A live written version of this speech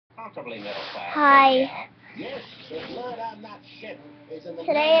Hi.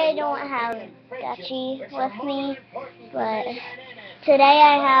 Today I don't have Dutchie with me, but today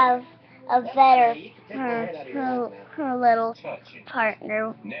I have a better, her little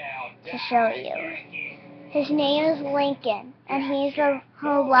partner to show you. His name is Lincon, and he's her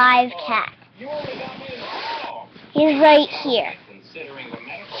live cat. He's right here.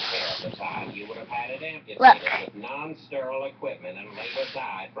 Look. Non-sterile equipment and later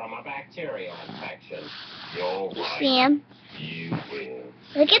died from a bacterial infection. See him?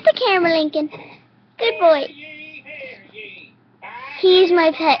 Look at the camera, Lincon. Good boy. He's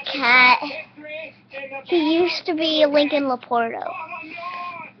my pet cat. He used to be Lincon Laporto.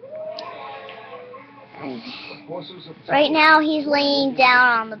 Right now he's laying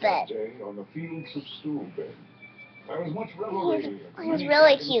down on the bed. He's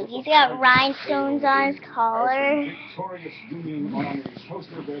really cute. He's got rhinestones on his collar.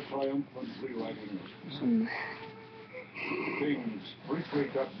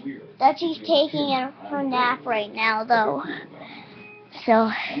 Dutchie's taking her nap right now, though. So.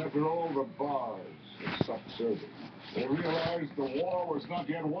 After all the bars that stopped serving, they realized the war was not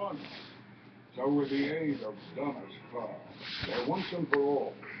yet won. So with the aid of Donna's car, they once and for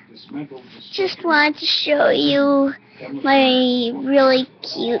all dismantled the... Just wanted to show you my really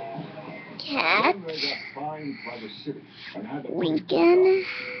cute cat, Lincon.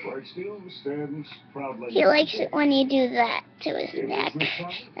 He likes it when you do that to his neck,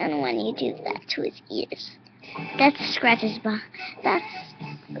 and when you do that to his ears. That's scratching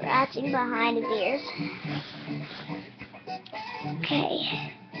behind his ears. Okay.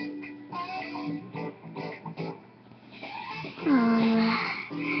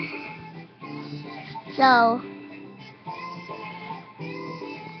 So,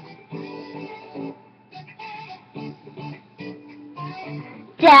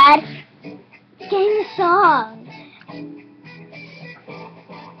 Dad, sing the song.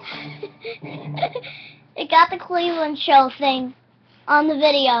 It got the Cleveland Show thing on the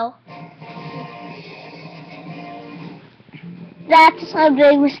video. That's a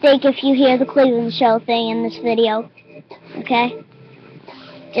big mistake if you hear the Cleveland Show thing in this video. Okay?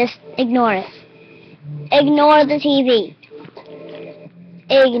 Just ignore it. Ignore the TV.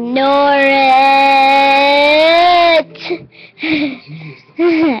 Ignore it.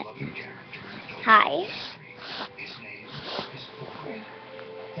 Hi.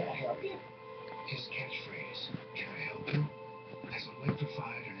 His catchphrase, "Can I help you?" has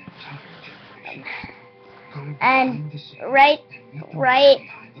electrified an entire generation. And right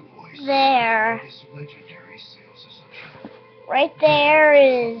there. Right there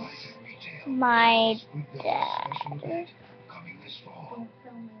is my dad.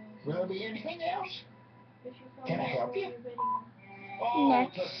 Will there be anything else? Can I help you?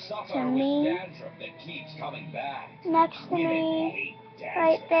 Next to me. Next to me.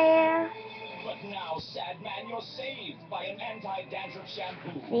 Right there. But now, sad man, you're saved by an anti-dandruff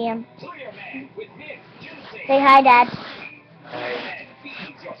shampoo. See him. Clear Man with mint, ginseng. Say hi, Dad. Clear Man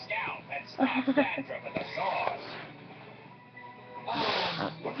feeds your scalp and stops dandruff at the source.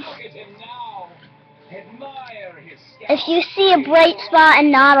 Oh, look at him now. Admire his scalp. If you see a bright spot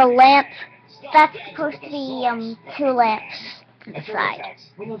and not a lamp, that's supposed to be two lamps to the side.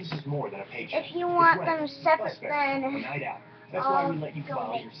 We know this is more than a paycheck. If you want them separate, then that's why we let you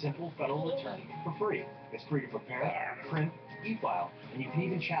file your simple federal return for free. It's free to prepare, print, e-file, and you can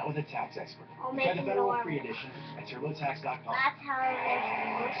even chat with a tax expert. Try the federal free edition at turbotax.com. That's how it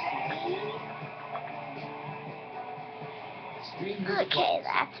is. Okay,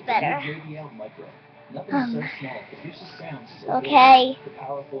 that's better. Okay,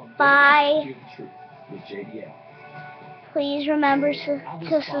 bye. Please remember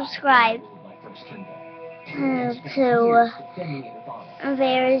to subscribe to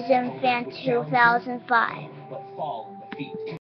Bears and Fan 2005.